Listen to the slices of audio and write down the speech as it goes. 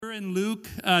We're in Luke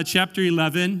chapter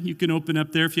 11. You can open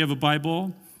up there if you have a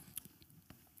Bible.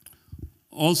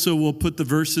 Also, we'll put the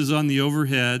verses on the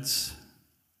overheads.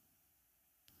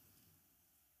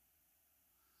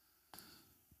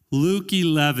 Luke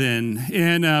 11.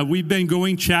 And we've been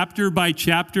going chapter by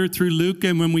chapter through Luke.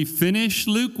 And when we finish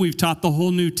Luke, we've taught the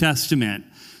whole New Testament.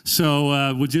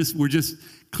 So we're just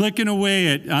clicking away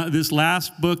at this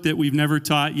last book that we've never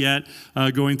taught yet,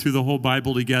 going through the whole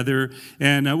Bible together.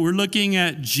 And we're looking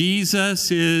at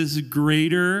Jesus is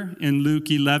greater in Luke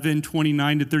 11,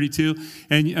 29 to 32.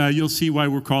 And you'll see why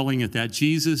we're calling it that.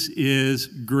 Jesus is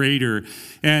greater.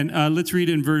 And let's read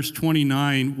in verse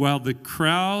 29. While the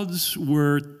crowds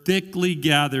were thickly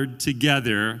gathered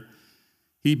together,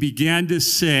 he began to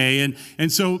say,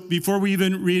 and so before we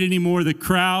even read any more, the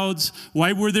crowds,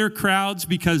 why were there crowds?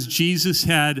 Because Jesus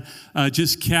had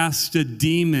just cast a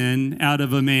demon out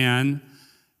of a man.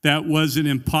 That was an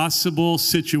impossible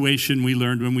situation, we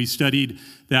learned when we studied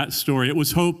that story. It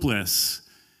was hopeless.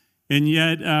 And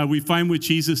yet we find with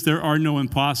Jesus there are no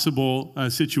impossible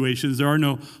situations. There are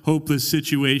no hopeless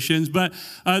situations. But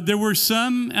there were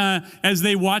some, as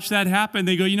they watched that happen,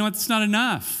 they go, you know what, it's not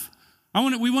enough.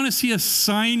 We want to see a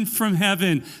sign from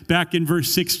heaven back in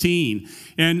verse 16.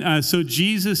 And so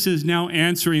Jesus is now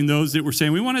answering those that were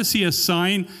saying, we want to see a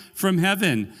sign from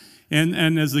heaven.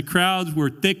 And as the crowds were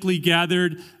thickly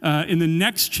gathered, in the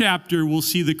next chapter, we'll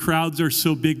see the crowds are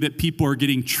so big that people are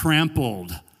getting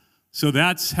trampled. So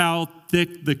that's how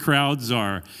thick the crowds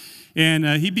are. And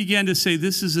he began to say,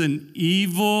 this is an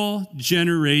evil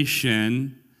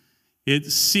generation. It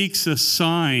seeks a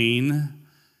sign,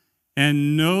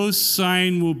 and no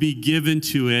sign will be given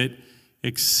to it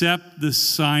except the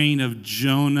sign of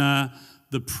Jonah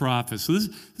the prophet. So this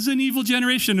is an evil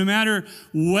generation. No matter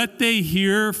what they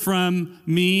hear from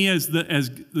me as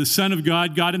the Son of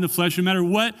God, God in the flesh, no matter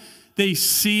what they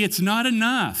see, it's not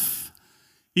enough.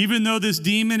 Even though this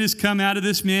demon has come out of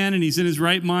this man and he's in his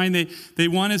right mind, they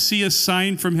want to see a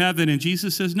sign from heaven. And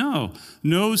Jesus says,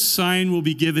 no sign will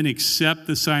be given except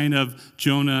the sign of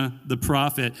Jonah the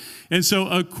prophet. And so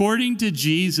according to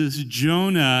Jesus,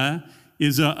 Jonah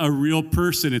is a real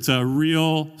person. It's a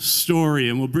real story.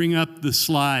 And we'll bring up the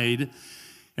slide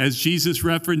as Jesus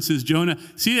references Jonah.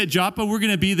 See at Joppa, we're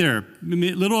going to be there. A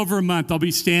little over a month, I'll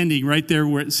be standing right there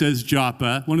where it says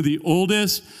Joppa, one of the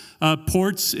oldest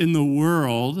ports in the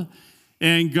world.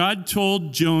 And God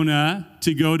told Jonah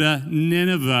to go to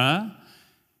Nineveh.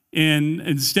 And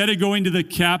instead of going to the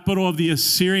capital of the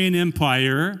Assyrian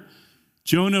Empire,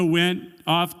 Jonah went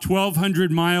off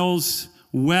 1,200 miles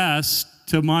west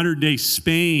to modern-day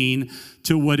Spain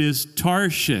to what is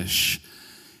Tarshish.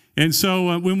 And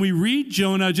so when we read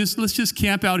Jonah, let's just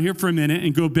camp out here for a minute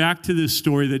and go back to this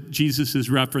story that Jesus is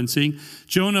referencing.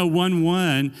 Jonah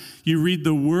 1:1, you read,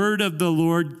 the word of the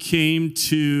Lord came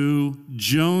to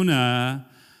Jonah,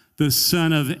 the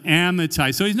son of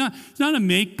Amittai. So he's not a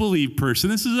make-believe person.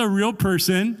 This is a real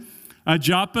person.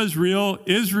 Joppa's real.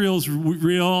 Israel's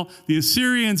real. The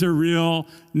Assyrians are real.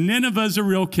 Nineveh's a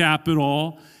real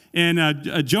capital.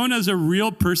 And Jonah's a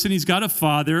real person. He's got a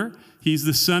father. He's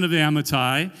the son of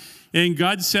Amittai. And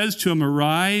God says to him,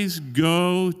 arise,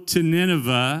 go to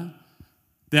Nineveh,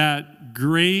 that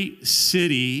great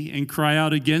city, and cry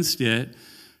out against it,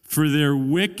 for their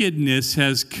wickedness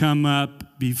has come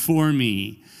up before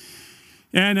me.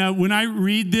 And when I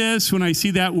read this, when I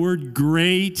see that word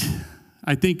great,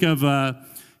 I think of,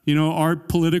 our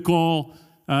political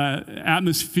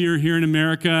atmosphere here in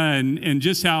America and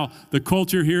just how the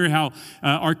culture here, how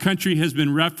our country has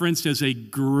been referenced as a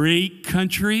great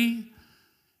country.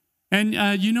 And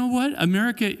you know what?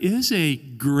 America is a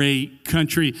great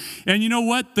country. And you know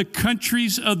what? The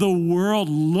countries of the world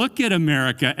look at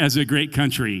America as a great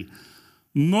country.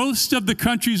 Most of the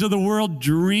countries of the world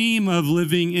dream of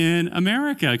living in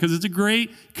America because it's a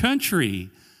great country.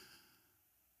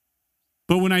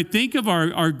 But when I think of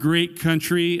our great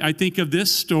country, I think of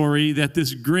this story that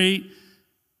this great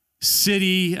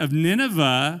city of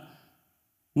Nineveh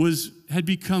had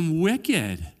become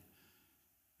wicked.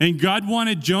 And God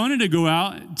wanted Jonah to go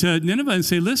out to Nineveh and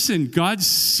say, listen, God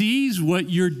sees what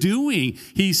you're doing.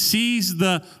 He sees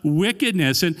the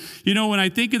wickedness. And, when I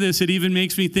think of this, it even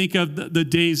makes me think of the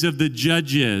days of the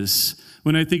judges.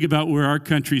 When I think about where our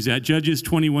country's at, Judges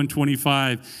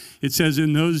 21:25, it says,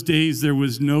 in those days there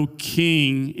was no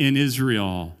king in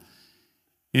Israel.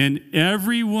 And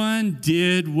everyone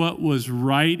did what was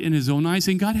right in his own eyes.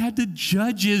 And God had to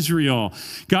judge Israel.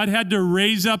 God had to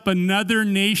raise up another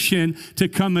nation to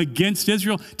come against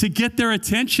Israel, to get their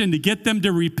attention, to get them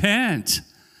to repent.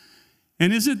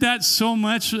 And isn't that so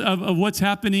much of what's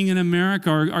happening in America?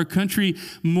 Our country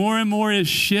more and more is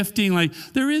shifting. Like,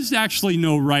 there is actually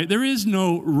no right. There is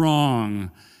no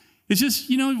wrong. It's just,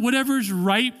 whatever's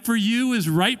right for you is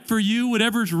right for you.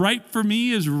 Whatever's right for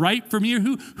me is right for me.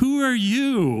 Who are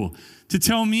you to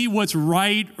tell me what's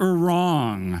right or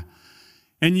wrong?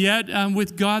 And yet,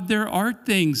 with God, there are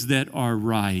things that are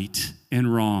right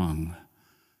and wrong.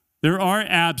 There are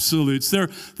absolutes.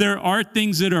 There are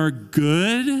things that are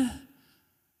good.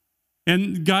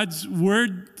 And God's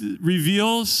word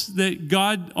reveals that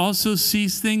God also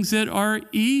sees things that are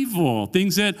evil,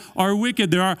 things that are wicked.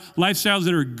 There are lifestyles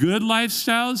that are good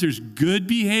lifestyles. There's good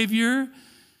behavior.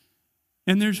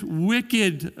 And there's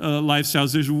wicked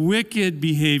lifestyles. There's wicked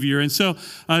behavior. And so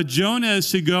Jonah is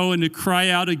to go and to cry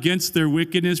out against their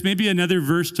wickedness. Maybe another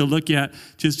verse to look at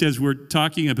just as we're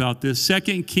talking about this.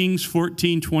 2 Kings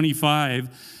 14:25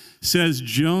 says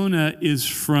Jonah is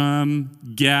from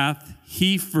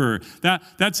Gath-Hepher.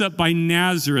 That's up by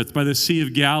Nazareth, by the Sea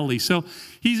of Galilee. So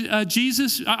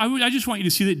Jesus, I just want you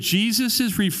to see that Jesus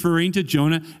is referring to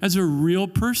Jonah as a real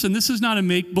person. This is not a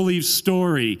make-believe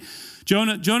story.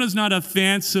 Jonah's not a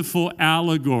fanciful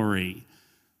allegory.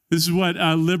 This is what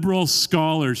liberal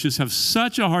scholars just have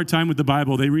such a hard time with the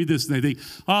Bible. They read this and they think,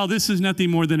 oh, this is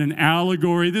nothing more than an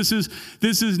allegory. This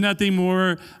is nothing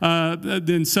more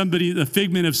than the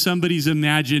figment of somebody's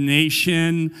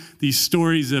imagination. These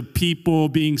stories of people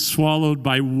being swallowed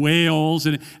by whales.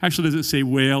 And it actually doesn't say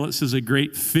whale, it says a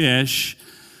great fish.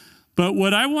 But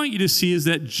what I want you to see is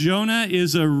that Jonah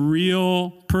is a real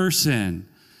person.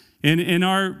 And in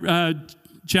our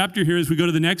chapter here, as we go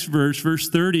to the next verse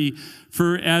 30,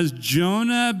 for as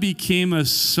Jonah became a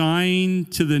sign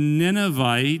to the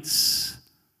Ninevites,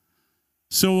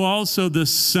 so also the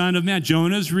Son of Man.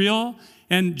 Jonah's real,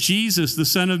 and Jesus, the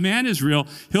Son of Man, is real.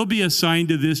 He'll be a sign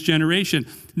to this generation.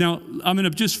 Now, I'm going to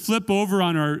just flip over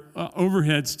on our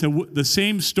overheads to the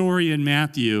same story in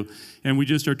Matthew, and we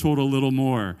just are told a little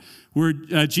more, where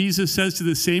Jesus says to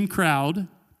the same crowd,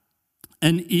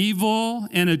 an evil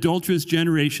and adulterous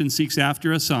generation seeks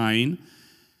after a sign,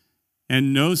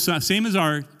 and no sign, same as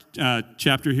our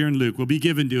chapter here in Luke, will be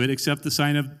given to it except the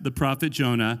sign of the prophet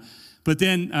Jonah. But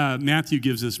then Matthew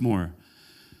gives us more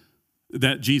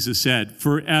that Jesus said.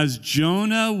 For as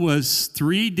Jonah was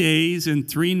 3 days and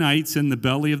 3 nights in the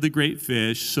belly of the great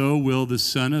fish, so will the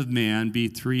Son of Man be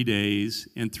 3 days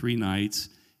and 3 nights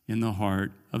in the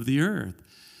heart of the earth.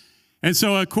 And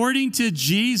so according to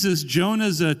Jesus,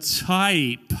 Jonah's a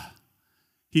type.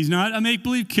 He's not a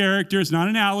make-believe character. It's not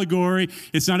an allegory.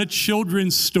 It's not a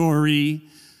children's story.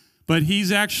 But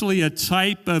he's actually a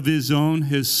type of his own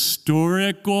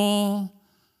historical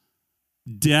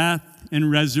death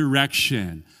and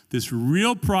resurrection. This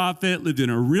real prophet lived in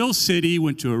a real city,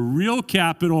 went to a real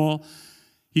capital.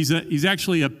 He's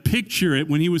actually a picture.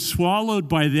 When he was swallowed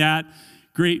by that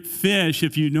great fish.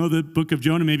 If you know the book of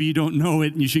Jonah, maybe you don't know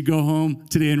it, and you should go home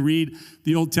today and read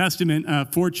the Old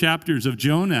Testament, 4 chapters of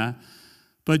Jonah.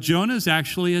 But Jonah is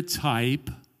actually a type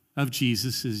of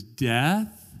Jesus'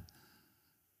 death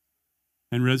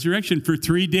and resurrection. For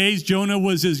 3 days, Jonah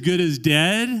was as good as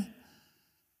dead.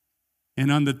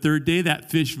 And on the 3rd day,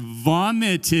 that fish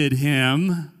vomited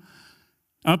him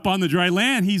up on the dry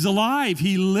land. He's alive.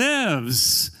 He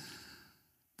lives.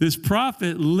 This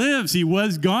prophet lives. He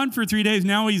was gone for 3 days.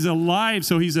 Now he's alive.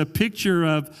 So he's a picture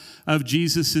of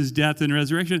Jesus' death and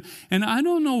resurrection. And I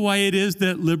don't know why it is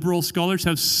that liberal scholars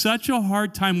have such a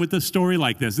hard time with a story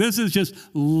like this. This is just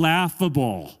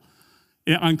laughable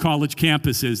on college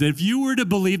campuses. If you were to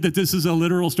believe that this is a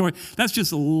literal story, that's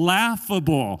just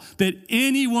laughable that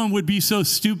anyone would be so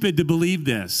stupid to believe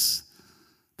this,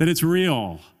 that it's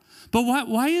real. But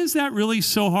why is that really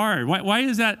so hard? Why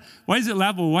is it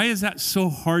laughable? Why is that so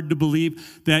hard to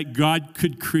believe that God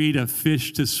could create a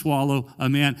fish to swallow a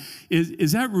man?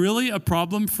 Is that really a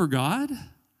problem for God?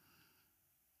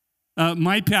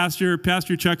 My pastor,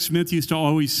 Pastor Chuck Smith, used to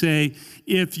always say,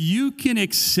 if you can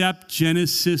accept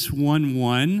Genesis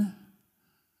 1:1,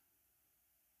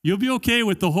 you'll be okay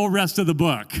with the whole rest of the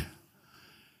book.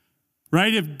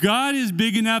 Right? If God is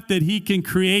big enough that he can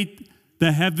create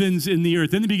the heavens and the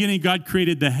earth. In the beginning, God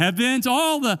created the heavens,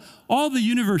 all the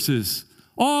universes,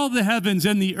 all the heavens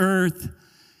and the earth.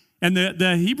 And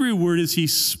the Hebrew word is he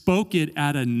spoke it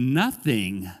out of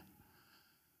nothing.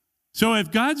 So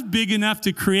if God's big enough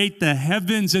to create the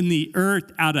heavens and the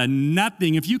earth out of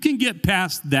nothing, if you can get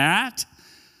past that,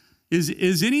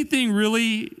 is anything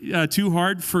really too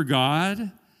hard for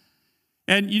God?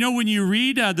 And, when you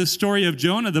read the story of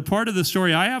Jonah, the part of the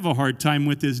story I have a hard time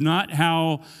with is not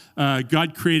how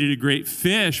God created a great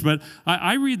fish, but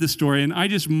I read the story and I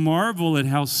just marvel at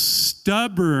how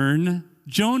stubborn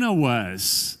Jonah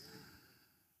was.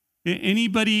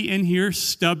 Anybody in here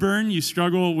stubborn? You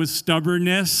struggle with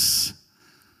stubbornness?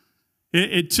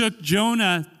 It took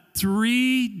Jonah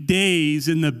 3 days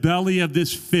in the belly of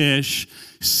this fish,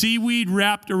 seaweed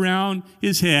wrapped around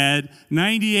his head,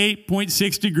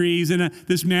 98.6 degrees, and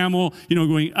this mammal,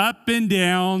 going up and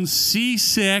down,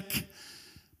 seasick,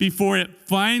 before it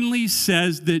finally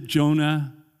says that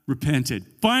Jonah repented.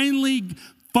 Finally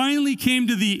came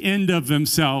to the end of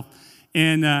himself,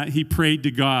 and he prayed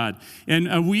to God.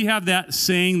 And we have that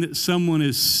saying that someone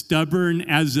is stubborn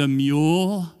as a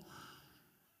mule,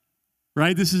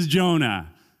 right? This is Jonah.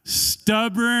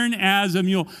 Stubborn as a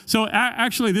mule. So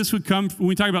actually, this would come when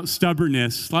we talk about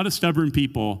stubbornness. A lot of stubborn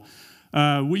people.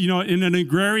 In an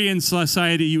agrarian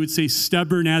society, you would say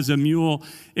stubborn as a mule.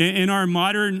 In our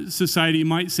modern society, you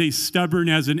might say stubborn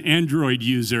as an Android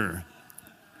user.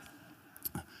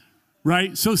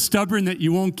 Right? So stubborn that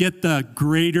you won't get the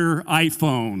greater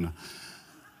iPhone.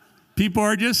 People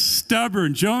are just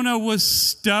stubborn. Jonah was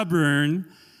stubborn.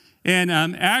 And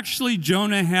actually,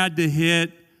 Jonah had to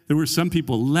hit. There were some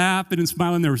people laughing and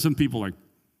smiling. There were some people like,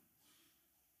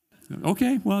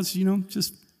 okay, well, it's,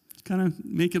 just kind of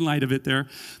making light of it there.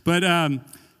 But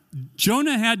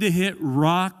Jonah had to hit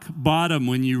rock bottom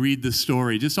when you read the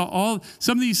story. Just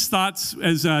some of these thoughts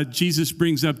as Jesus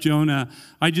brings up Jonah,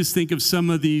 I just think of some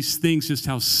of these things, just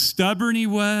how stubborn he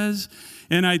was.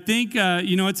 And I think,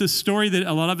 it's a story that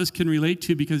a lot of us can relate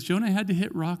to because Jonah had to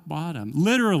hit rock bottom,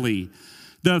 literally.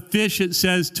 The fish, it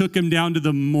says, took him down to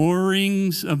the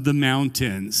moorings of the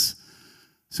mountains.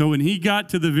 So when he got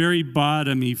to the very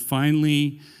bottom, he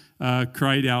finally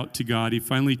cried out to God. He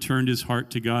finally turned his heart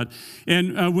to God.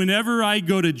 And whenever I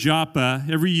go to Joppa,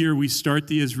 every year we start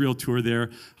the Israel tour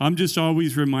there, I'm just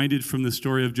always reminded from the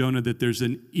story of Jonah that there's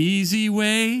an easy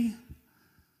way.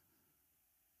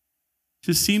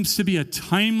 Just seems to be a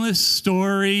timeless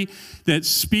story that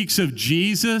speaks of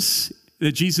Jesus,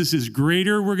 that Jesus is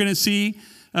greater, we're going to see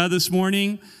this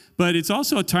morning. But it's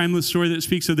also a timeless story that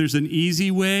speaks of there's an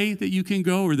easy way that you can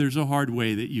go or there's a hard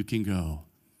way that you can go.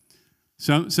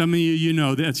 Some of you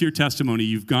know that's your testimony.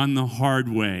 You've gone the hard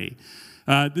way.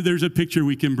 There's a picture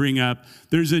we can bring up.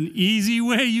 There's an easy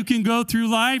way you can go through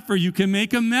life or you can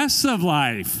make a mess of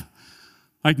life.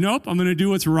 Like, nope, I'm going to do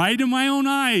what's right in my own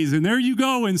eyes. And there you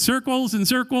go in circles and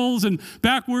circles and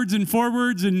backwards and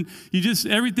forwards. And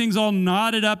everything's all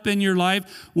knotted up in your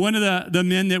life. One of the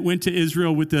men that went to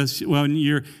Israel with us one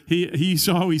year, he used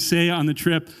to always say on the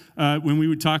trip, when we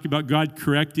would talk about God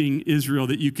correcting Israel,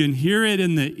 that you can hear it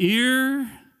in the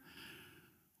ear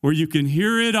or you can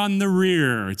hear it on the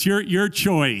rear. It's your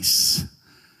choice.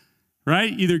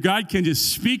 Right? Either God can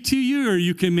just speak to you or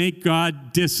you can make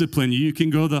God discipline you. You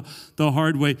can go the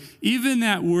hard way. Even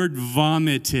that word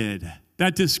vomited,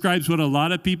 that describes what a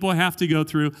lot of people have to go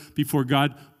through before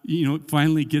God,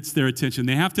 finally gets their attention.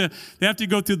 They have to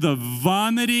go through the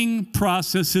vomiting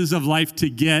processes of life to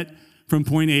get from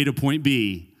point A to point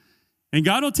B. And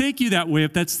God will take you that way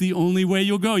if that's the only way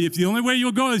you'll go. If the only way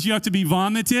you'll go is you have to be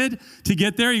vomited to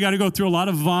get there, you got to go through a lot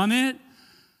of vomit,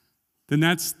 then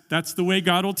that's the way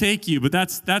God will take you. But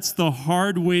that's the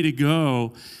hard way to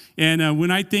go. And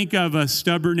when I think of a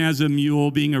stubborn as a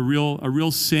mule being a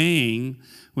real saying,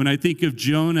 when I think of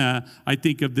Jonah, I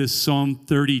think of this Psalm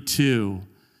 32.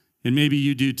 And maybe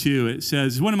you do too. It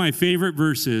says, one of my favorite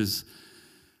verses,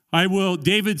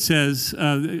 David says,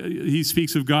 he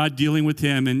speaks of God dealing with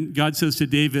him, and God says to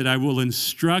David, I will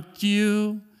instruct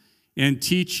you and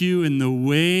teach you in the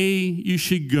way you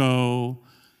should go.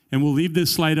 And we'll leave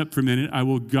this slide up for a minute. I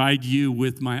will guide you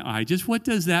with my eye. Just what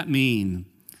does that mean?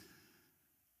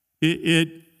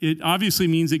 It obviously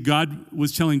means that God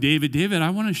was telling David, I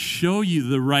want to show you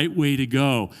the right way to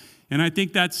go. And I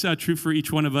think that's true for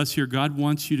each one of us here. God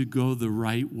wants you to go the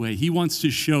right way. He wants to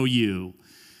show you.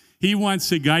 He wants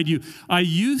to guide you. I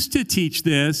used to teach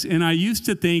this, and I used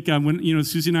to think when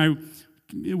Susie and I,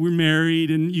 we're married,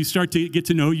 and you start to get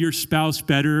to know your spouse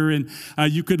better, and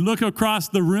you could look across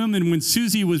the room, and when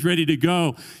Susie was ready to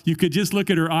go, you could just look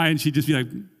at her eye, and she'd just be like,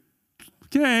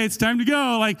 okay, it's time to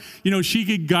go. Like, she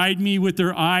could guide me with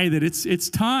her eye that it's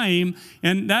time.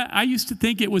 And that I used to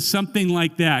think it was something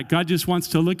like that. God just wants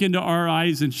to look into our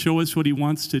eyes and show us what he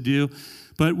wants to do.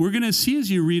 But we're going to see as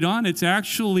you read on, it's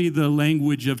actually the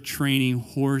language of training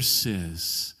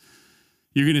horses.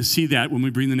 You're going to see that when we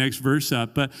bring the next verse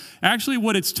up. But actually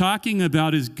what it's talking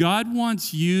about is God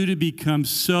wants you to become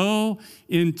so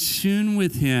in tune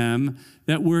with him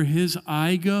that where his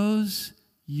eye goes,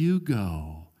 you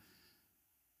go.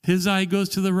 His eye goes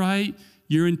to the right,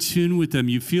 you're in tune with him.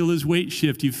 You feel his weight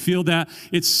shift. You feel that.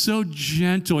 It's so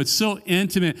gentle. It's so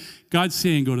intimate. God's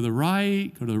saying, go to the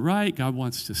right, go to the right. God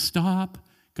wants to stop.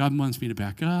 God wants me to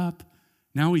back up.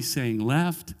 Now he's saying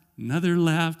left, another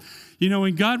left. You know,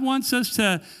 when God wants us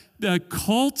to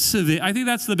cultivate, I think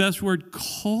that's the best word,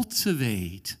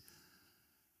 cultivate.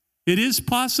 It is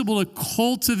possible to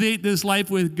cultivate this life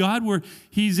with God where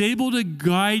he's able to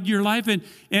guide your life.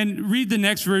 And read the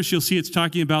next verse. You'll see it's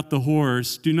talking about the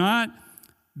horse. Do not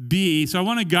be, so I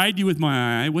want to guide you with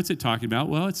my eye. What's it talking about?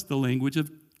 Well, it's the language of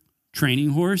training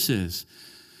horses.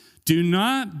 Do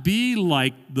not be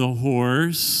like the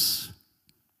horse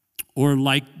or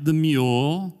like the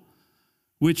mule,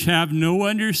 which have no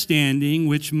understanding,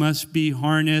 which must be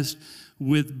harnessed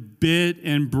with bit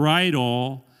and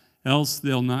bridle, else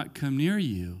they'll not come near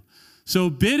you. So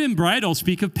bit and bridle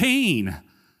speak of pain.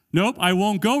 Nope, I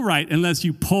won't go right unless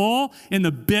you pull and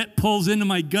the bit pulls into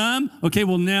my gum. Okay,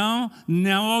 well now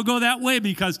I'll go that way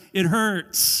because it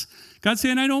hurts. God's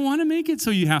saying, I don't want to make it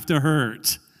so you have to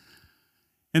hurt.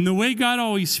 And the way God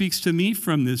always speaks to me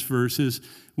from this verse is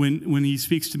when he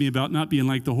speaks to me about not being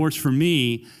like the horse for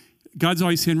me, God's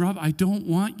always saying, Rob, I don't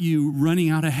want you running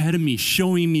out ahead of me,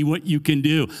 showing me what you can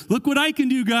do. Look what I can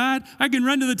do, God. I can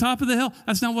run to the top of the hill.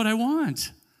 That's not what I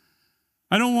want.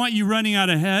 I don't want you running out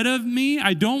ahead of me.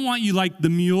 I don't want you like the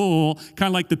mule, kind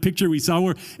of like the picture we saw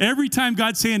where every time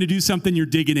God's saying to do something, you're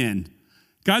digging in.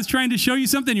 God's trying to show you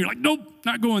something, you're like, nope,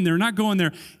 not going there, not going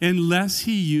there, unless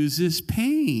he uses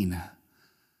pain.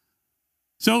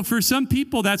 So for some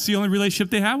people, that's the only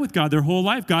relationship they have with God their whole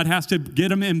life. God has to get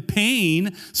them in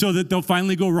pain so that they'll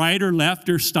finally go right or left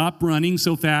or stop running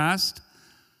so fast.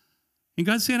 And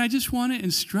God's saying, I just want to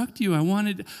instruct you. I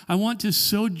want to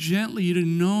so gently you to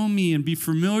know me and be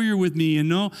familiar with me and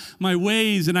know my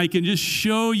ways. And I can just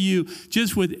show you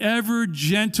just with ever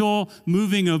gentle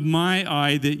moving of my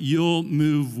eye that you'll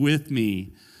move with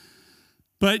me.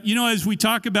 But, you know, as we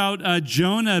talk about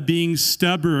Jonah being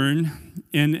stubborn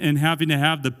and having to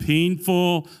have the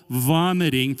painful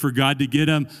vomiting for God to get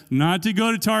him not to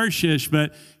go to Tarshish,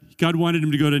 but God wanted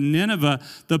him to go to Nineveh.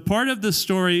 The part of the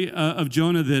story of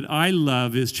Jonah that I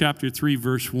love is chapter 3,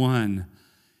 verse 1.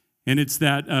 And it's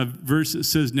that verse that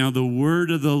says, now the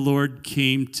word of the Lord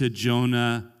came to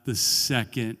Jonah the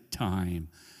second time.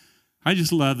 I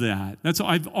just love that.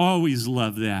 I've always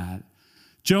loved that.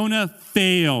 Jonah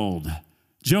failed.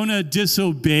 Jonah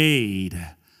disobeyed.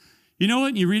 You know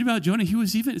what? You read about Jonah, he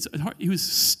was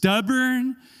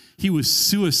stubborn. He was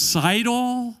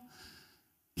suicidal.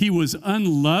 He was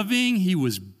unloving. He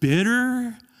was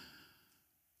bitter.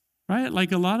 Right?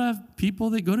 Like a lot of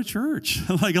people that go to church,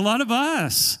 like a lot of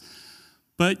us.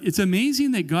 But it's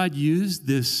amazing that God used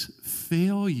this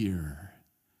failure.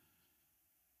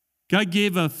 God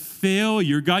gave a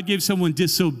failure. God gave someone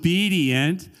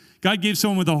disobedient. God gave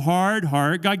someone with a hard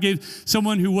heart. God gave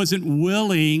someone who wasn't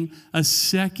willing a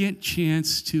second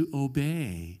chance to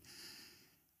obey.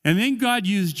 And then God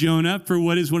used Jonah for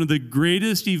what is one of the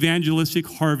greatest evangelistic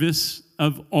harvests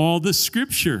of all the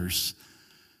scriptures.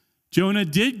 Jonah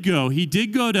did go. He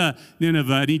did go to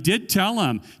Nineveh, and he did tell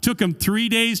them. It took him 3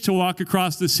 days to walk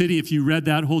across the city, if you read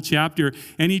that whole chapter.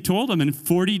 And he told them in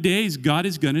 40 days, God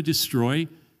is going to destroy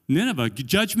Nineveh.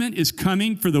 Judgment is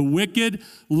coming for the wicked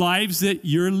lives that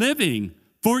you're living.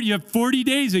 You have 40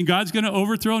 days, and God's going to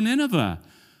overthrow Nineveh.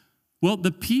 Well,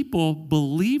 the people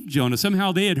believed Jonah.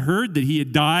 Somehow they had heard that he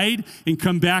had died and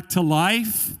come back to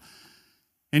life.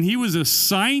 And he was a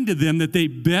sign to them that they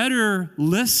better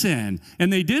listen.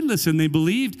 And they did listen. They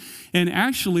believed. And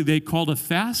actually, they called a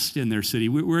fast in their city.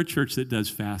 We're a church that does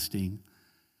fasting.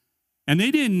 And they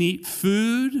didn't eat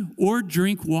food or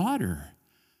drink water.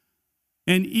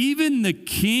 And even the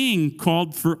king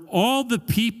called for all the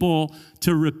people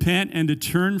to repent and to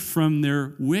turn from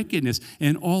their wickedness.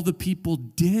 And all the people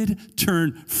did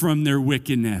turn from their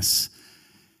wickedness.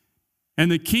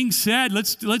 And the king said,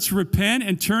 let's repent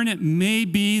and turn. It may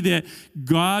be that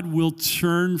God will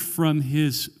turn from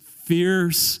his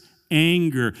fierce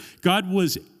anger. God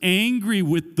was angry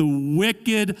with the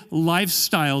wicked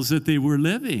lifestyles that they were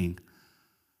living.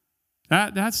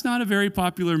 That's not a very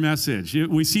popular message.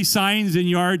 We see signs in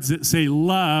yards that say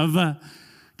love,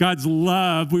 God's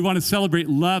love. We want to celebrate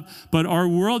love, but our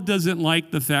world doesn't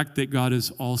like the fact that God is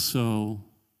also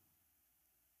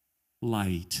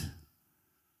light.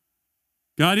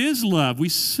 God is love. We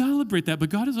celebrate that, but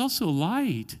God is also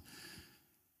light.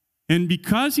 And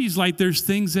because he's light, there's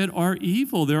things that are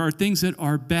evil. There are things that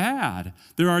are bad.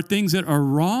 There are things that are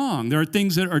wrong. There are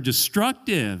things that are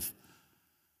destructive.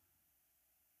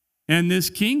 And this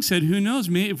king said, who knows,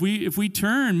 if we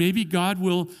turn, maybe God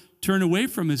will turn away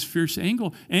from his fierce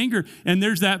anger. And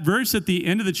there's that verse at the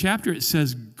end of the chapter. It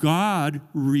says, God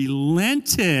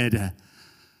relented.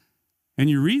 And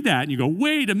you read that and you go,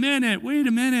 wait a minute.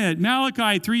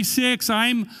 Malachi 3:6,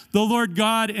 I'm the Lord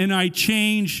God and I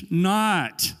change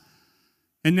not.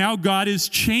 And now God is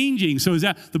changing. So is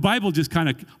that, the Bible just kind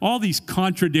of, all these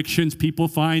contradictions people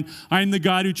find. I'm the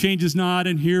God who changes not,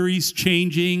 and here he's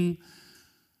changing.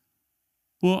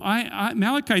 Well,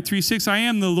 Malachi 3:6, I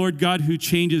am the Lord God who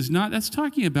changes not. That's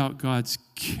talking about God's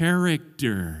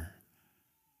character.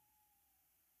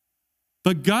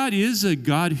 But God is a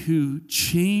God who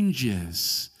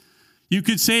changes. You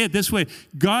could say it this way,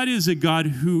 God is a God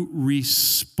who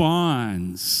responds.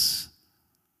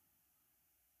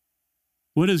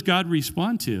 What does God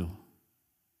respond to?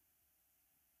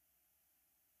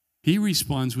 He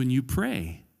responds when you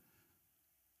pray.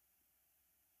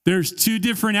 There's two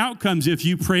different outcomes if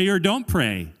you pray or don't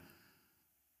pray.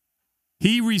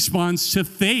 He responds to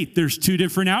faith. There's two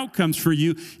different outcomes for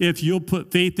you if you'll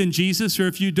put faith in Jesus or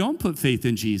if you don't put faith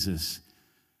in Jesus.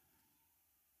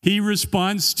 He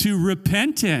responds to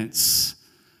repentance.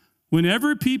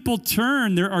 Whenever people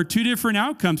turn, there are two different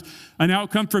outcomes. An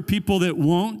outcome for people that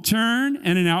won't turn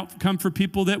and an outcome for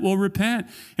people that will repent.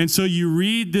 And so you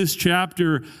read this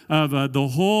chapter of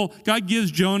God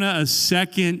gives Jonah a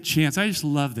second chance. I just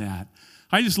love that.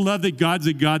 I just love that God's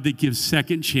a God that gives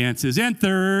second chances and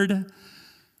third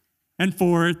and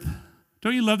fourth.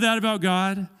 Don't you love that about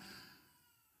God?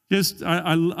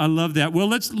 I love that. Well,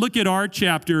 let's look at our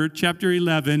chapter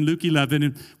 11, Luke 11,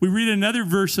 and we read another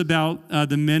verse about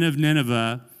the men of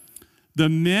Nineveh. The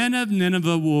men of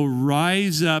Nineveh will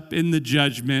rise up in the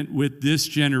judgment with this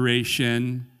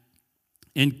generation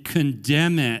and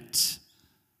condemn it.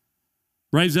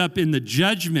 Rise up in the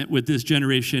judgment with this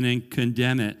generation and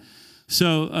condemn it.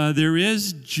 So there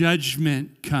is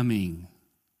judgment coming.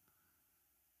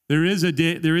 There is a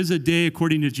day,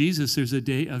 according to Jesus, there's a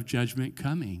day of judgment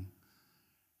coming.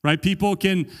 Right? People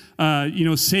can,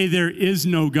 say there is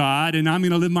no God, and I'm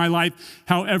going to live my life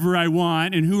however I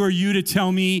want, and who are you to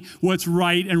tell me what's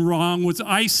right and wrong?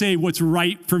 I say what's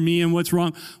right for me and what's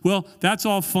wrong. Well, that's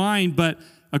all fine, but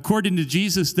according to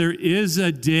Jesus, there is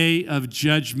a day of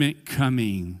judgment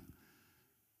coming.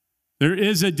 There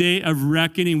is a day of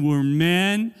reckoning where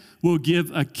men will give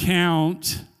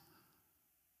account.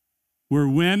 We're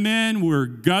women, we're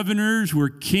governors, we're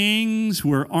kings,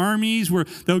 we're armies,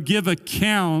 they'll give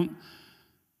account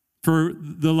for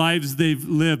the lives they've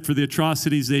lived, for the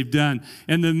atrocities they've done.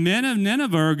 And the men of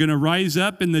Nineveh are going to rise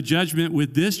up in the judgment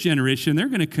with this generation. They're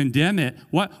going to condemn it.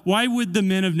 Why would the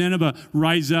men of Nineveh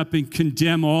rise up and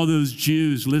condemn all those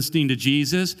Jews listening to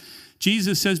Jesus?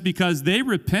 Jesus says because they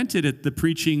repented at the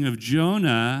preaching of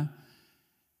Jonah.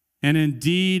 And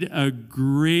indeed, a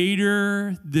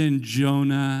greater than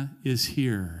Jonah is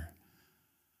here.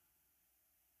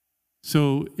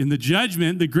 So in the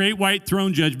judgment, the great white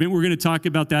throne judgment, we're going to talk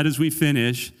about that as we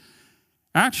finish.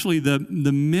 Actually, the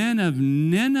men of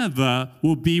Nineveh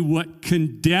will be what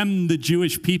condemned the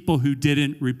Jewish people who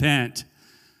didn't repent.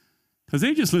 Because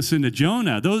they just listened to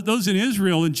Jonah. Those in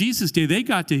Israel in Jesus' day, they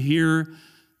got to hear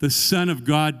the Son of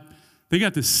God. They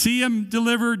got to see him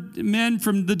deliver men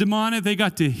from the demonic. They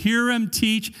got to hear him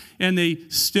teach, and they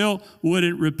still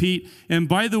wouldn't repeat. And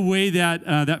by the way,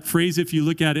 that phrase, if you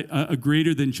look at it, a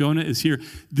greater than Jonah is here.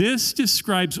 This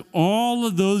describes all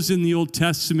of those in the Old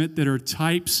Testament that are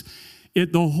types.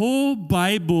 The whole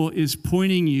Bible is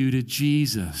pointing you to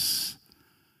Jesus.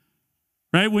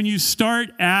 Right? When you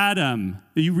start Adam,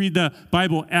 you read the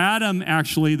Bible, Adam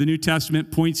actually, the New Testament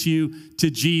points you to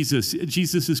Jesus.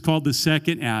 Jesus is called the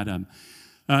second Adam.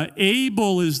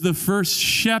 Abel is the first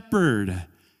shepherd.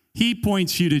 He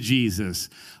points you to Jesus.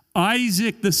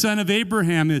 Isaac, the son of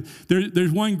Abraham,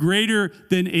 there's one greater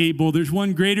than Abel. There's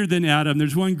one greater than Adam.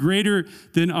 There's one greater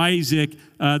than Isaac,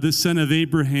 the son of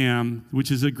Abraham,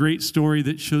 which is a great story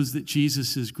that shows that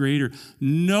Jesus is greater.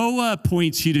 Noah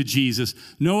points you to Jesus.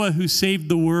 Noah who saved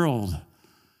the world.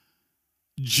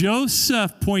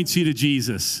 Joseph points you to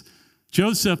Jesus.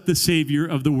 Joseph, the Savior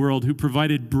of the world, who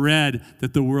provided bread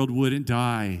that the world wouldn't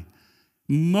die.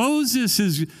 Moses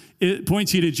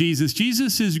points you to Jesus.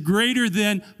 Jesus is greater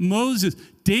than Moses.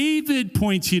 David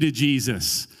points you to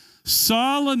Jesus.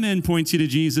 Solomon points you to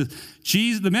Jesus.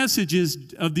 The message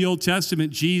is of the Old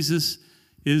Testament, Jesus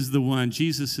is the one.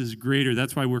 Jesus is greater.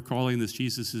 That's why we're calling this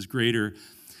Jesus is greater.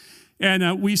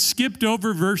 And we skipped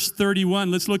over verse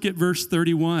 31. Let's look at verse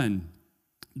 31.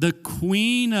 The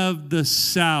queen of the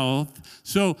south.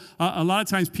 So a lot of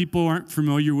times people aren't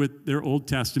familiar with their Old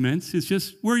Testaments. It's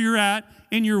just where you're at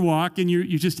in your walk, and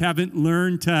you just haven't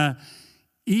learned to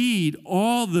eat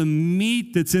all the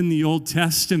meat that's in the Old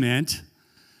Testament.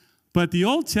 But the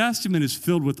Old Testament is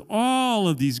filled with all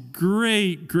of these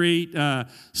great, great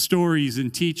stories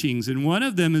and teachings. And one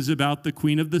of them is about the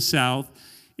Queen of the South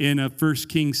in 1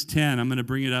 Kings 10. I'm going to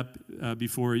bring it up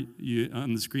before you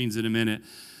on the screens in a minute.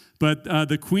 But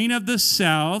the Queen of the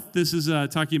South, this is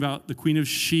talking about the Queen of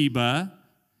Sheba,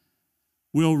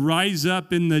 will rise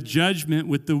up in the judgment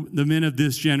with the men of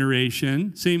this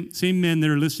generation, same men that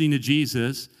are listening to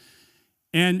Jesus,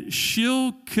 and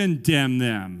she'll condemn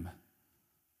them.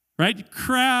 Right?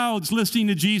 Crowds listening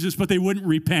to Jesus, but they wouldn't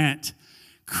repent.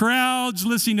 Crowds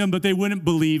listening to him, but they wouldn't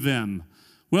believe him.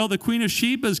 Well, the Queen of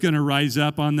Sheba is going to rise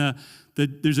up on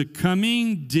there's a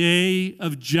coming day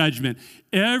of judgment.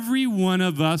 Every one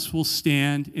of us will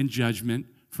stand in judgment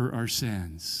for our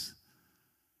sins.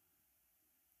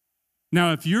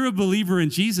 Now, if you're a believer in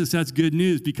Jesus, that's good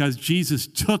news because Jesus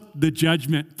took the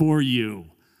judgment for you.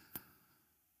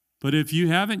 But if you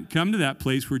haven't come to that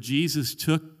place where Jesus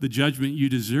took the judgment you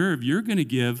deserve, you're going to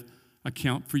give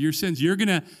account for your sins. You're going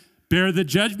to bear the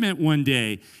judgment one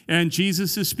day. And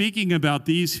Jesus is speaking about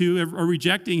these who are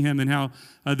rejecting him and how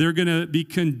they're going to be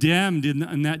condemned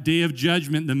in that day of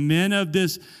judgment. The men of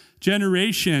this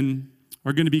generation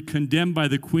are going to be condemned by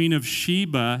the Queen of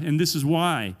Sheba, and this is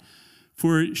why.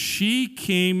 For she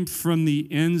came from the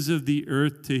ends of the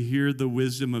earth to hear the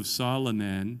wisdom of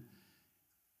Solomon,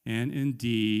 and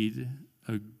indeed,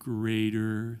 a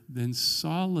greater than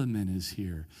Solomon is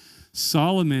here.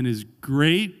 Solomon is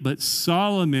great, but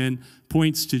Solomon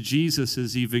points to Jesus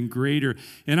as even greater.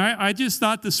 And I just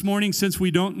thought this morning, since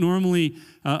we don't normally,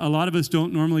 a lot of us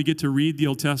don't normally get to read the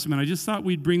Old Testament, I just thought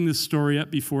we'd bring this story up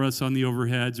before us on the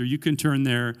overheads, or you can turn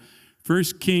there. 1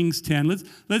 Kings 10.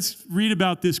 Let's read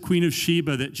about this Queen of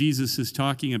Sheba that Jesus is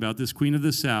talking about, this Queen of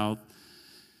the South.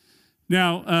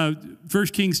 Now, 1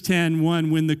 Kings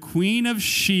 10:1, when the Queen of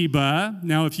Sheba,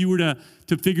 now if you were to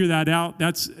figure that out,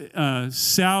 that's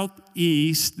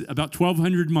southeast, about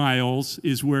 1,200 miles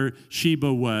is where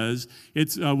Sheba was.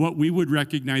 It's what we would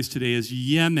recognize today as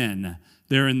Yemen,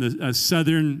 there in the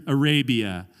southern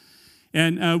Arabia.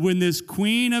 And when this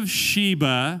Queen of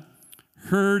Sheba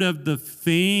heard of the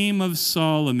fame of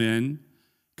Solomon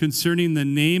concerning the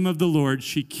name of the Lord,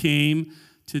 she came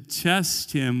to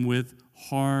test him with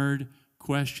hard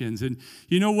questions. And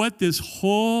you know what? This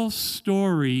whole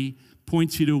story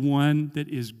points you to one that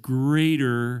is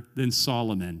greater than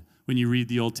Solomon when you read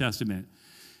the Old Testament.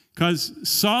 Because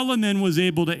Solomon was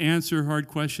able to answer hard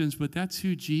questions, but that's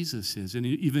who Jesus is, and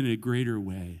even in a greater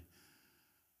way.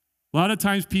 A lot of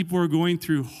times people are going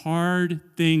through hard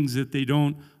things that they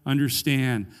don't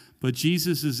understand, but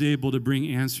Jesus is able to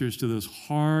bring answers to those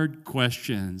hard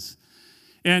questions.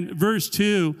 And verse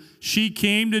 2, she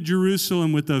came to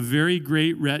Jerusalem with a very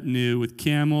great retinue, with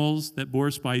camels that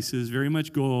bore spices, very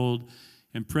much gold,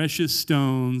 and precious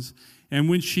stones. And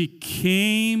when she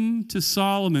came to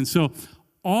Solomon, so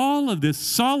all of this,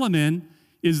 Solomon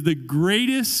is the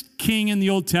greatest king in the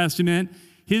Old Testament.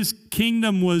 His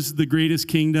kingdom was the greatest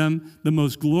kingdom, the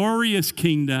most glorious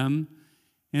kingdom,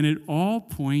 and it all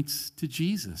points to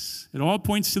Jesus. It all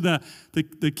points to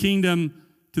the kingdom,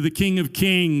 to the King of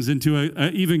Kings, and to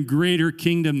an even greater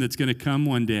kingdom that's going to come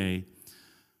one day.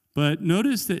 But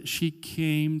notice that she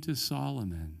came to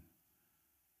Solomon.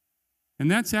 And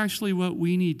that's actually what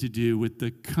we need to do with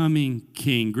the coming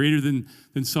king, greater than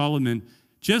Solomon.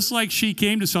 Just like she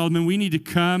came to Solomon, we need to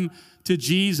come to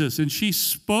Jesus. And she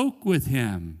spoke with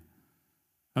him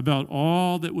about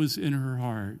all that was in her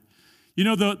heart. You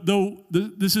know,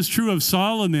 this is true of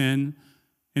Solomon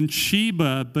and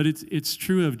Sheba, but it's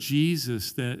true of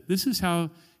Jesus, that this is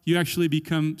how you actually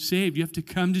become saved. You have to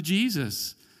come to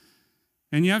Jesus.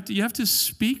 And you have to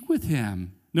speak with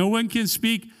him. No one can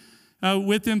speak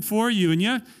with him for you. And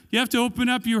you have to open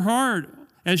up your heart,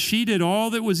 as she did, all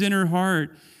that was in her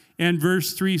heart. And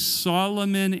verse 3,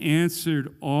 Solomon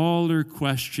answered all her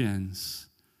questions.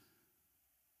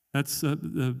 That's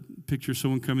the picture of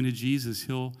someone coming to Jesus.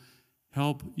 He'll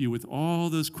help you with all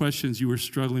those questions you were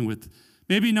struggling with.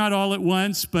 Maybe not all at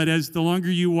once, but as the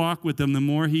longer you walk with him, the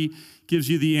more he gives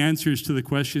you the answers to the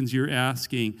questions you're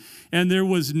asking. And there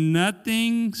was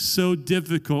nothing so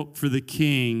difficult for the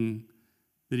king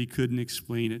that he couldn't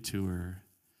explain it to her.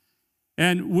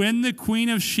 And when the Queen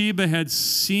of Sheba had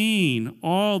seen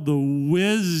all the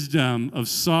wisdom of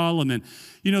Solomon,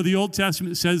 you know, the Old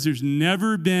Testament says there's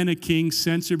never been a king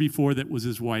since or before that was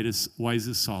as wise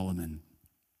as Solomon.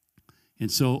 And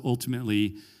so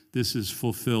ultimately, this is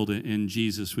fulfilled in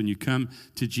Jesus. When you come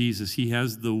to Jesus, he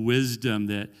has the wisdom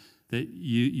that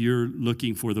you're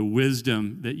looking for, the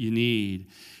wisdom that you need.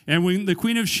 And when the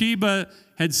Queen of Sheba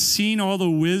had seen all the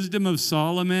wisdom of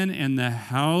Solomon and the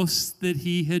house that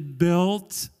he had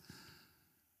built,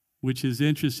 which is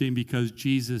interesting because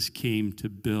Jesus came to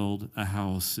build a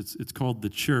house. It's called the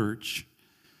church.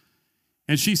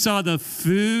 And she saw the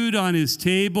food on his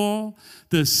table,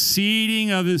 the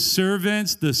seating of his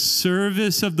servants, the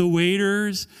service of the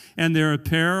waiters and their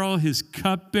apparel, his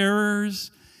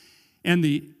cupbearers, and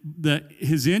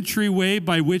his entryway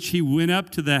by which he went up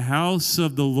to the house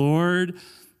of the Lord.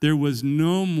 There was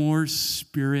no more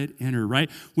spirit in her, right?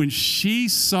 When she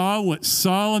saw what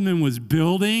Solomon was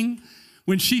building,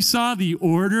 when she saw the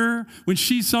order, when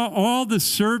she saw all the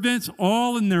servants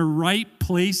all in their right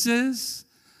places.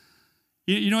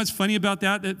 You know what's funny about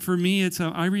that? That for me,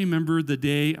 I remember the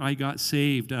day I got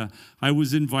saved. I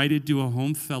was invited to a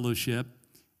home fellowship,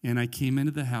 and I came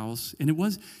into the house, and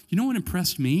you know what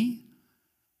impressed me?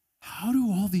 How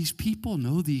do all these people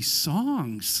know these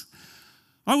songs?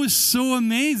 I was so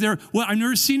amazed. I've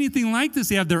never seen anything like this.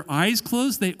 They have their eyes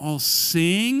closed. They all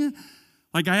sing.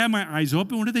 Like I have my eyes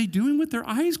open. What are they doing with their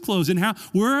eyes closed? And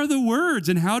where are the words?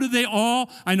 And how do they all?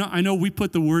 I know we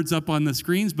put the words up on the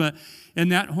screens, but in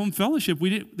that home fellowship,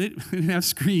 they didn't have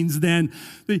screens then.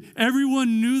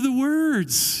 Everyone knew the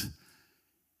words.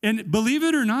 And believe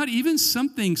it or not, even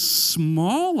something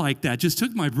small like that just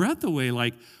took my breath away.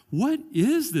 Like, what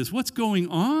is this? What's going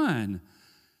on?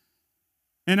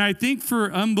 And I think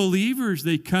for unbelievers,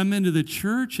 they come into the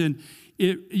church and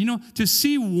to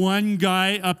see one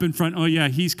guy up in front, oh yeah,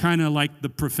 he's kind of like the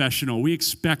professional. We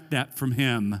expect that from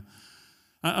him.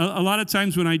 A lot of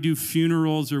times when I do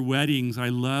funerals or weddings, I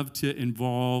love to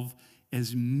involve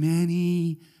as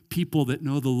many people that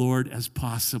know the Lord as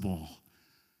possible.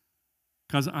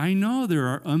 Because I know there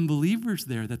are unbelievers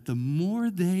there that the more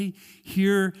they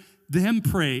hear them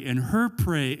pray and her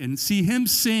pray and see him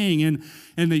sing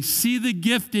and they see the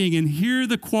gifting and hear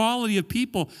the quality of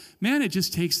people, man, it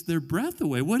just takes their breath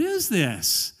away. What is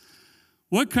this?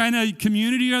 What kind of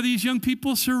community are these young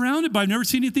people surrounded by? I've never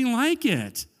seen anything like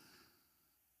it.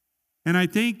 And I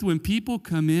think when people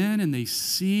come in and they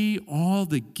see all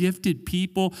the gifted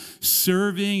people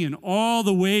serving in all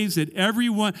the ways that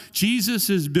Jesus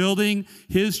is building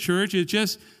his church, it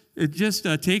just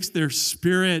takes their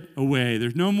spirit away.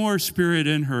 There's no more spirit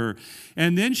in her.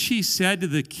 And then she said to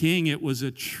the king, it was a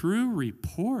true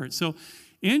report. So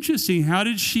interesting, how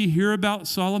did she hear about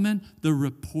Solomon? The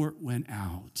report went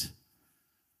out.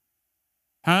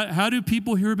 How do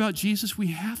people hear about Jesus? We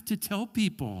have to tell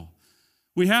people.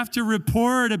 We have to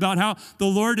report about how the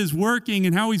Lord is working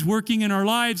and how he's working in our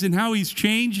lives and how he's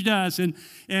changed us. And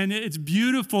it's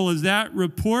beautiful as that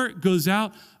report goes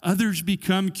out, others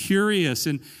become curious.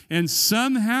 And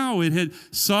somehow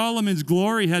Solomon's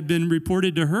glory had been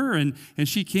reported to her. And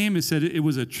she came and said, it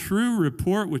was a true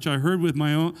report, which I heard with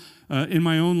my own in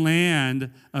my own land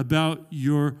about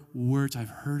your words. I've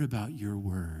heard about your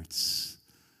words.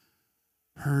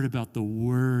 Heard about the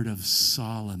word of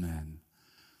Solomon.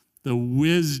 The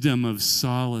wisdom of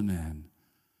Solomon,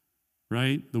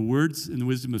 right? The words and the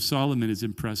wisdom of Solomon is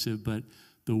impressive, but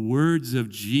the words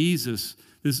of Jesus,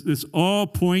 this all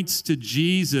points to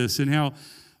Jesus and how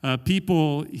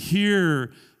people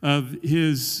hear of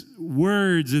his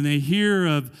words and they hear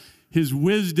of his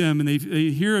wisdom and they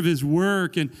hear of his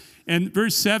work. And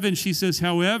verse 7, she says,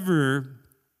 however,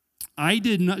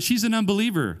 she's an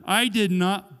unbeliever. I did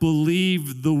not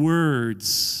believe the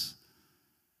words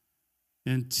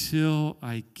until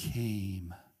I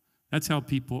came. That's how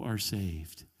people are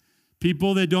saved.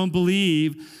 People that don't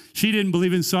believe. She didn't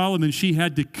believe in Solomon. She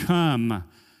had to come.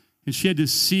 And she had to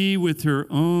see with her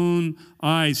own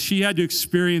eyes. She had to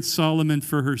experience Solomon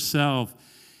for herself.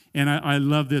 And I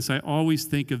love this. I always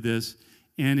think of this.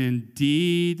 And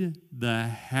indeed, the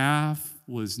half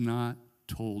was not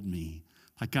told me.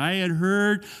 Like I had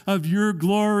heard of your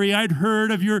glory. I'd heard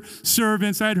of your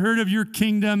servants. I'd heard of your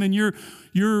kingdom and your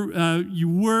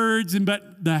words,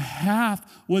 but the half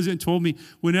wasn't told me.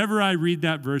 Whenever I read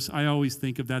that verse, I always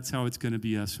think of that's how it's going to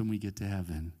be us when we get to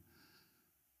heaven.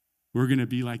 We're going to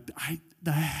be like,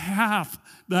 the half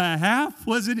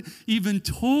wasn't even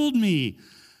told me.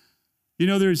 You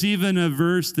know, there's even a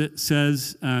verse that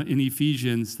says in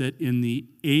Ephesians that in the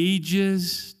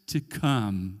ages to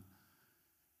come,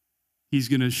 he's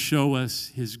going to show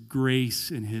us his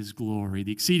grace and his glory,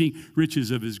 the exceeding riches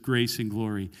of his grace and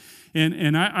glory.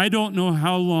 And I don't know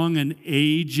how long an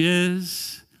age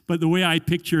is, but the way I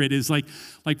picture it is like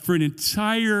for an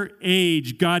entire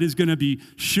age, God is going to be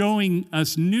showing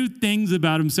us new things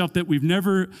about himself that we've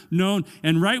never known.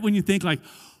 And right when you think like,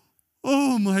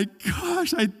 oh my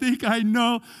gosh, I think I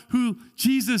know who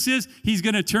Jesus is, he's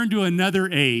going to turn to another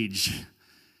age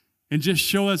and just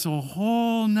show us a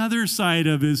whole nother side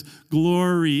of his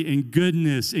glory and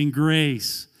goodness and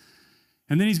grace.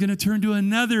 And then he's going to turn to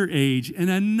another age and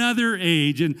another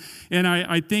age. And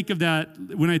I think of that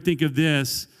when I think of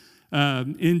this.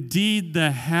 Indeed,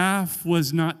 the half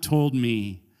was not told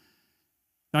me.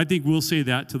 I think we'll say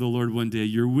that to the Lord one day.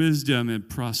 Your wisdom and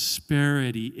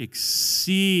prosperity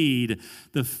exceed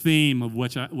the fame of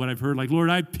what I've heard. Like, Lord,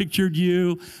 I've pictured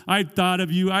you. I've thought of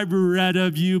you. I've read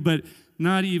of you, but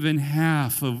not even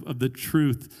half of the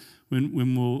truth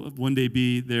when we'll one day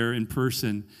be there in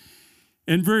person.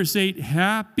 In verse 8,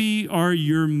 happy are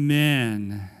your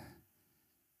men,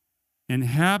 and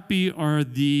happy are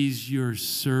these your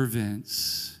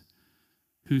servants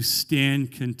who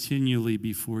stand continually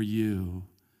before you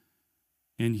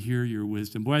and hear your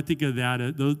wisdom. Boy, I think of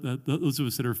that, those of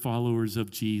us that are followers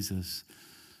of Jesus,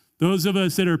 those of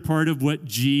us that are part of what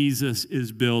Jesus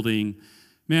is building.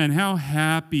 Man, how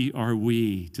happy are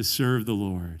we to serve the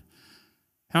Lord?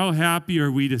 How happy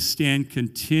are we to stand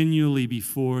continually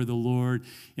before the Lord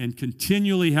and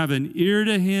continually have an ear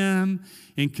to him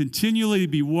and continually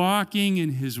be walking in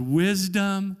his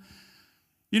wisdom?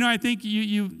 You know, I think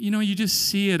you just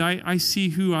see it. I see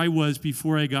who I was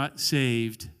before I got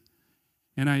saved,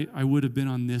 and I would have been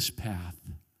on this path.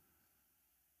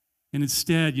 And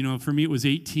instead, for me it was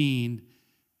 18,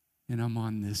 and I'm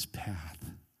on this path.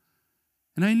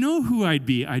 And I know who I'd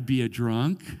be. I'd be a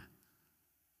drunk.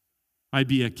 I'd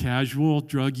be a casual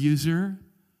drug user.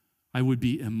 I would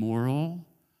be immoral.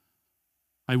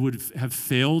 I would have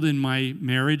failed in my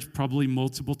marriage probably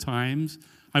multiple times.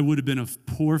 I would have been a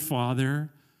poor father.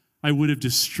 I would have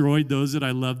destroyed those that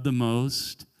I loved the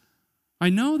most. I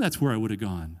know that's where I would have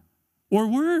gone, or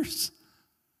worse.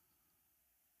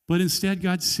 But instead,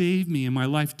 God saved me, and my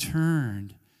life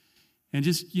turned. And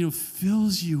just,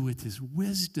 fills you with his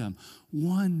wisdom.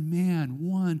 One man,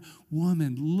 one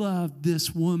woman, love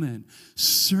this woman,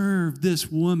 serve this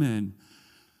woman.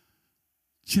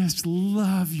 Just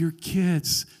love your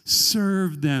kids,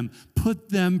 serve them, put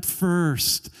them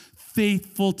first,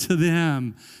 faithful to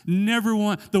them. Never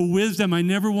want the wisdom. I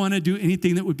never want to do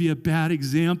anything that would be a bad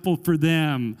example for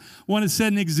them. Want to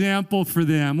set an example for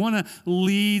them, want to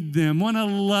lead them, want to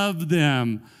love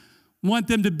them. Want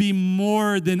them to be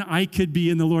more than I could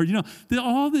be in the Lord.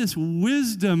 All this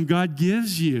wisdom God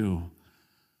gives you.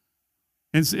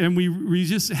 And we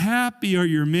just, happy are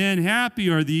your men, happy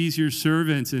are these your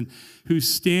servants, and who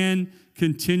stand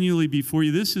continually before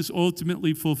you. This is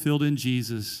ultimately fulfilled in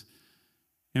Jesus.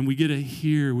 And we get to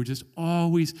hear. We're just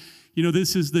always,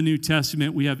 this is the New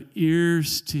Testament. We have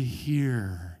ears to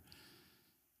hear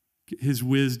his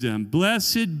wisdom.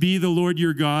 Blessed be the Lord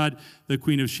your God, the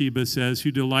Queen of Sheba says,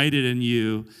 who delighted in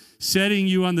you, setting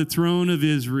you on the throne of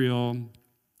Israel,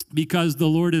 because the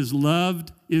Lord has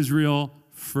loved Israel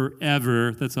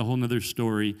forever. That's a whole nother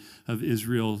story of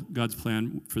Israel, God's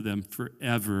plan for them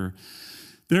forever.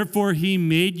 Therefore, he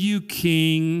made you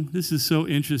king. This is so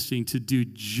interesting, to do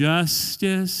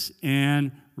justice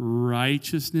and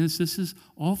righteousness. This is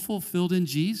all fulfilled in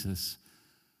Jesus.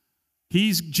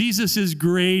 Jesus is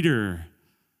greater.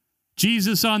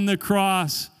 Jesus on the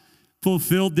cross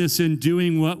fulfilled this in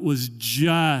doing what was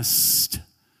just.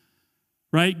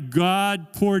 Right?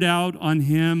 God poured out on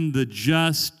him the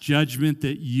just judgment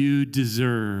that you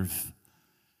deserve.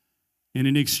 And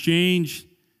in exchange,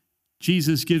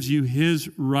 Jesus gives you his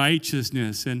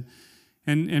righteousness.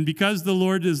 And because the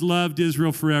Lord has loved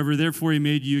Israel forever, therefore he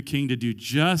made you a king to do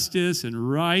justice and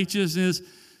righteousness.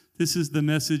 This is the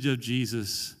message of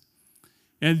Jesus.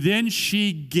 And then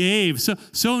she gave.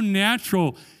 So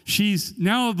natural. She's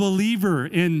now a believer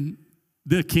in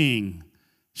the king.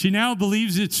 She now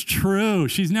believes it's true.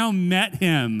 She's now met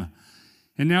him.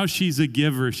 And now she's a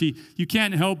giver. You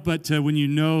can't help but when you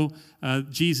know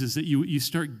Jesus that you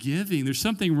start giving. There's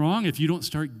something wrong if you don't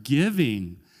start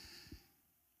giving.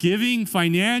 Giving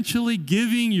financially,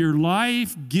 giving your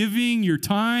life, giving your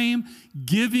time,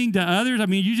 giving to others. I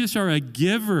mean, you just are a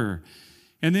giver.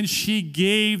 And then she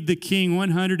gave the king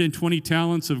 120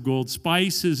 talents of gold,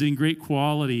 spices in great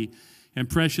quality, and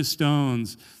precious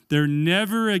stones. There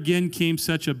never again came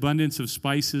such abundance of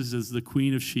spices as the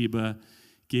Queen of Sheba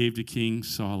gave to King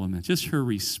Solomon. Just her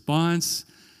response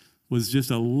was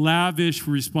just a lavish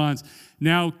response.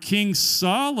 Now, King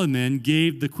Solomon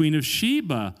gave the Queen of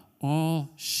Sheba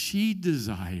all she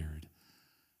desired.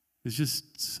 It's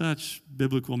just such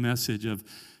biblical message of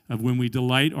when we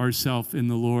delight ourselves in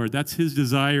the Lord. That's his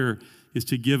desire, is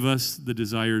to give us the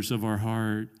desires of our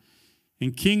heart.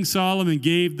 And King Solomon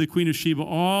gave the Queen of Sheba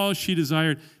all she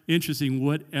desired. Interesting,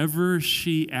 whatever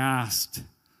she asked.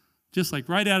 Just like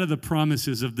right out of the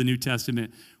promises of the New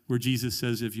Testament, where Jesus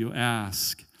says, if you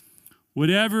ask,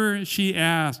 whatever she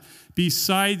asked,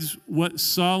 besides what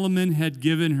Solomon had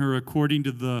given her according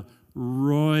to the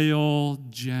royal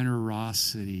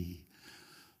generosity.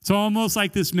 It's almost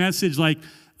like this message, like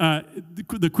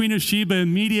the Queen of Sheba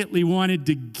immediately wanted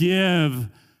to give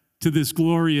to this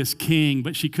glorious king,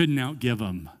 but she couldn't outgive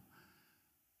him.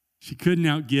 She couldn't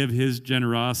outgive his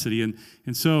generosity.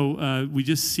 And so we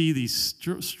just see these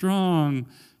strong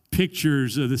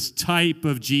pictures of this type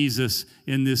of Jesus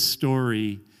in this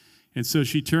story. And so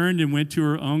she turned and went to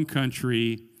her own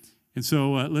country. And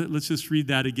so let's just read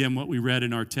that again, what we read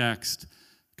in our text,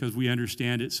 because we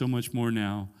understand it so much more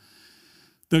now.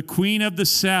 The queen of the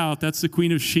south, that's the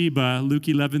Queen of Sheba, Luke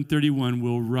 11:31,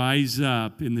 will rise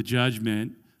up in the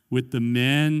judgment with the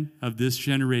men of this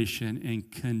generation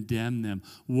and condemn them.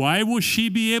 Why will she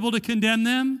be able to condemn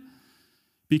them?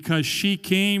 Because she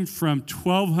came from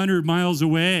 1,200 miles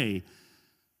away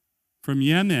from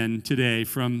Yemen today,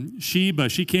 from Sheba.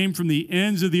 She came from the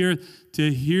ends of the earth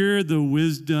to hear the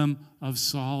wisdom of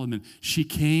Solomon. She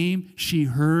came, she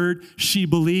heard, she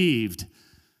believed.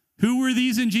 Who were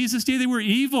these in Jesus' day? They were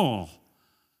evil.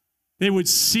 They would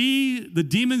see the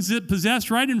demons that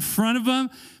possessed right in front of them,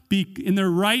 be in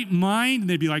their right mind, and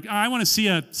they'd be like, I want to see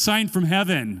a sign from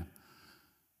heaven.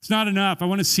 It's not enough. I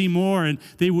want to see more. And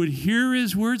they would hear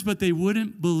his words, but they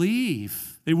wouldn't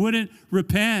believe. They wouldn't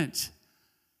repent.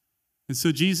 And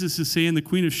so Jesus is saying the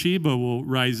Queen of Sheba will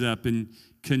rise up and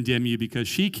condemn you because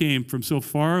she came from so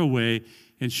far away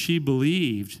and she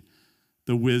believed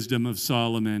the wisdom of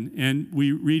Solomon. And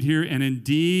we read here, and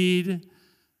indeed,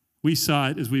 we saw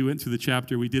it as we went through the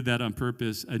chapter. We did that on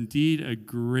purpose. Indeed,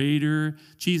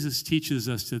 Jesus teaches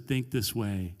us to think this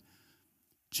way.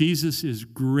 Jesus is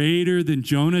greater than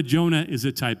Jonah. Jonah is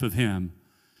a type of him.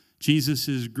 Jesus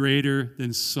is greater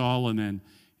than Solomon.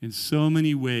 In so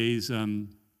many ways,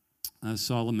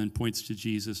 Solomon points to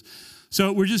Jesus.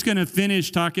 So we're just going to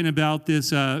finish talking about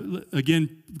this.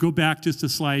 Again, go back just a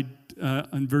slide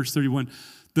on verse 31.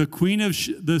 The queen of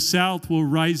the south will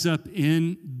rise up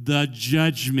in the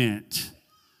judgment,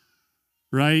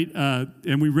 right?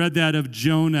 And we read that of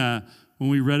Jonah when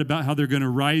we read about how they're going to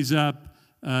rise up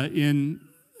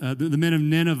the men of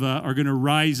Nineveh are going to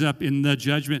rise up in the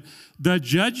judgment. The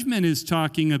judgment is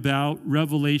talking about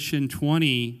Revelation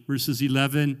 20, verses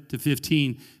 11 to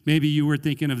 15. Maybe you were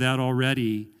thinking of that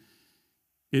already.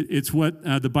 It's what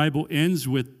the Bible ends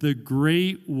with, the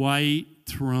great white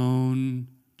throne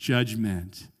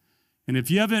judgment. And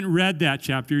if you haven't read that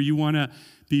chapter, you want to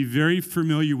be very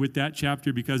familiar with that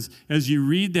chapter, because as you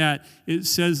read that, it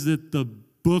says that the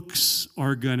books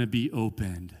are going to be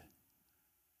opened.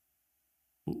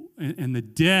 And the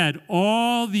dead,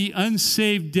 all the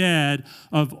unsaved dead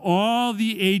of all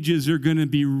the ages are going to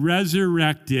be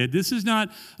resurrected. This is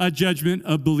not a judgment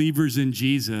of believers in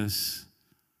Jesus,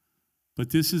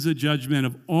 but this is a judgment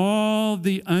of all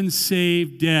the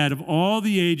unsaved dead of all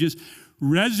the ages,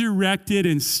 resurrected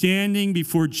and standing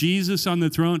before Jesus on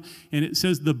the throne. And it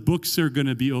says the books are going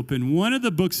to be open. One of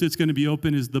the books that's going to be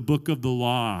open is the book of the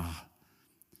law.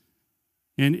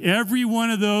 And every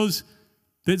one of those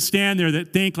that stand there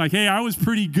that think like, hey, I was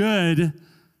pretty good.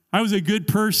 I was a good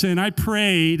person. I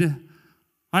prayed.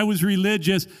 I was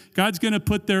religious. God's going to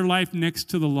put their life next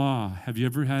to the law. Have you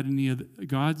ever had any of the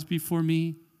gods before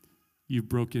me? You've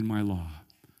broken my law.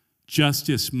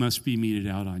 Justice must be meted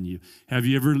out on you. Have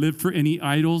you ever lived for any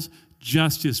idols?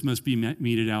 Justice must be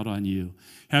meted out on you.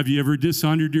 Have you ever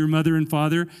dishonored your mother and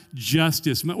father?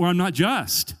 Justice, or I'm not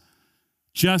just.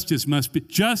 Justice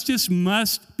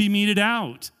must be meted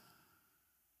out.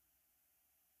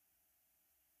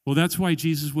 Well, that's why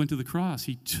Jesus went to the cross.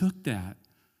 He took that.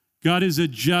 God is a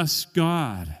just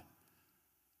God.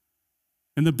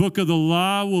 And the book of the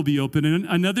law will be open. And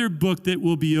another book that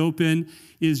will be open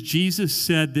is Jesus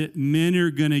said that men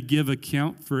are going to give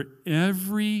account for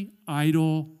every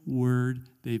idle word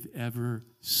they've ever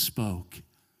spoke.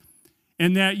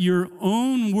 And that your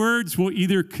own words will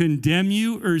either condemn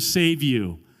you or save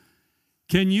you.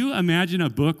 Can you imagine a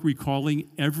book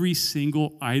recalling every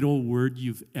single idle word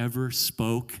you've ever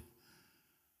spoke?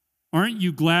 Aren't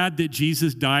you glad that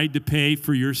Jesus died to pay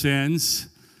for your sins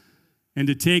and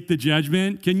to take the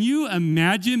judgment? Can you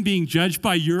imagine being judged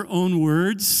by your own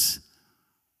words?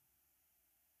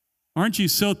 Aren't you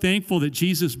so thankful that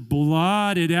Jesus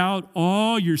blotted out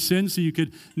all your sins so you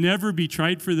could never be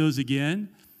tried for those again?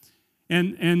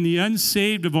 And the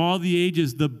unsaved of all the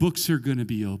ages, the books are going to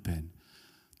be open.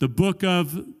 The book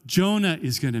of Jonah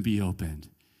is going to be opened.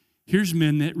 Here's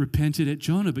men that repented at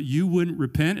Jonah, but you wouldn't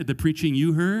repent at the preaching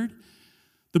you heard.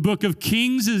 The book of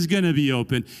Kings is going to be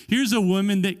open. Here's a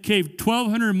woman that came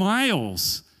 1,200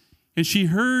 miles, and she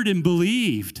heard and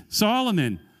believed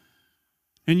Solomon.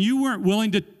 And you weren't willing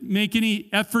to make any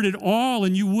effort at all,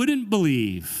 and you wouldn't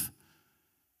believe.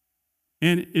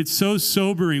 And it's so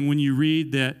sobering when you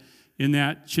read that in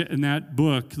that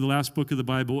book, the last book of the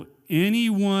Bible,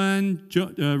 anyone,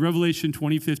 Revelation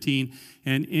 20:15,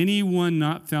 and anyone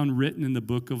not found written in the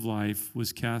book of life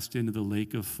was cast into the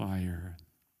lake of fire.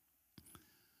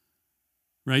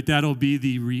 Right? That'll be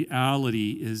the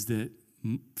reality, is that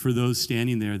for those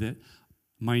standing there, that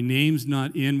my name's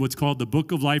not in what's called the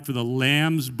book of life, or the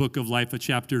Lamb's book of life, a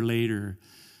chapter later.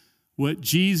 What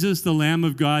Jesus, the Lamb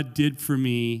of God, did for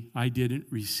me, I didn't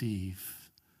receive.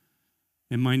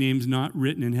 And my name's not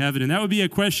written in heaven. And that would be a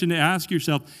question to ask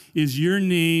yourself: is your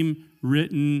name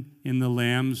written in the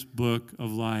Lamb's book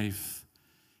of life?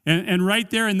 And right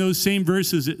there in those same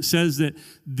verses, it says that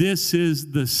this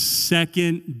is the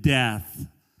second death.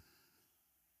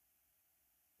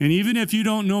 And even if you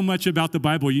don't know much about the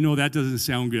Bible, you know that doesn't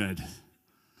sound good.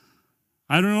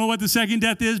 I don't know what the second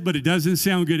death is, but it doesn't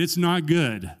sound good. It's not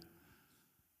good.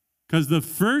 Because the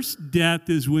first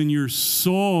death is when your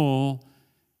soul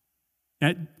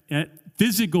at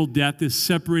physical death is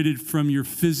separated from your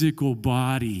physical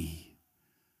body.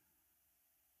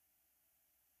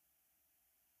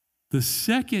 The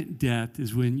second death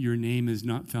is when your name is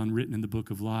not found written in the book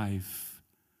of life,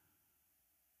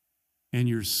 and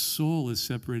your soul is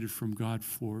separated from God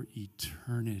for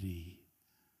eternity.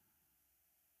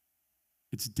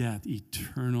 It's death,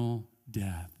 eternal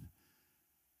death.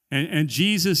 And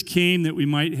Jesus came that we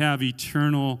might have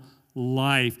eternal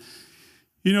life.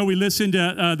 You know, we listened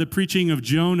to the preaching of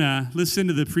Jonah. Listen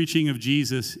to the preaching of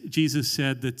Jesus. Jesus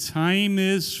said, the time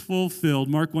is fulfilled.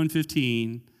 Mark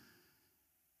 1:15.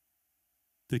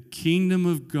 The kingdom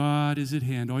of God is at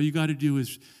hand. All you got to do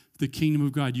is the kingdom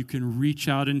of God. You can reach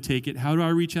out and take it. How do I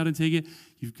reach out and take it?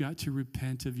 You've got to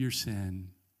repent of your sin.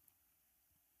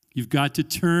 You've got to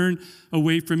turn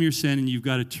away from your sin, and you've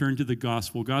got to turn to the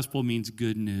gospel. Gospel means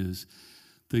good news.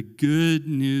 The good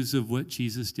news of what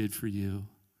Jesus did for you.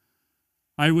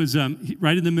 I was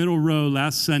right in the middle row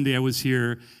last Sunday. I was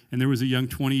here, and there was a young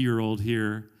 20-year-old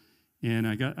here, and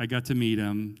I got to meet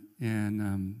him,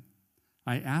 and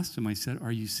I asked him, I said,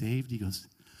 are you saved? He goes,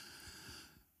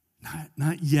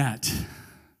 not yet.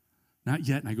 Not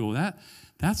yet. And I go,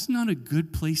 that's not a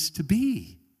good place to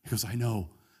be. He goes, I know.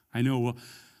 Well,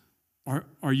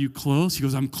 are you close? He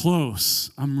goes, I'm close.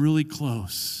 I'm really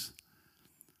close.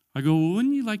 I go, well,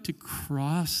 wouldn't you like to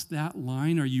cross that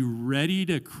line? Are you ready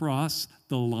to cross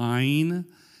the line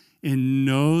and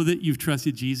know that you've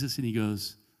trusted Jesus? And he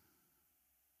goes,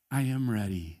 I am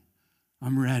ready.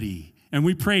 I'm ready. And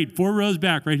we prayed, 4 rows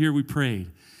back right here, we prayed.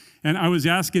 And I was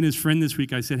asking his friend this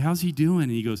week, I said, how's he doing?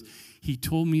 And he goes, he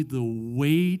told me the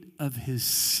weight of his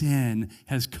sin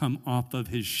has come off of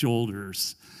his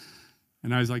shoulders.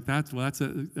 And I was like, that's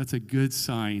a good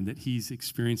sign that he's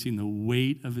experiencing the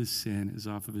weight of his sin is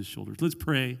off of his shoulders. Let's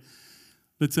pray.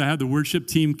 Let's have the worship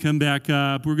team come back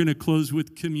up. We're going to close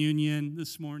with communion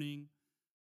this morning.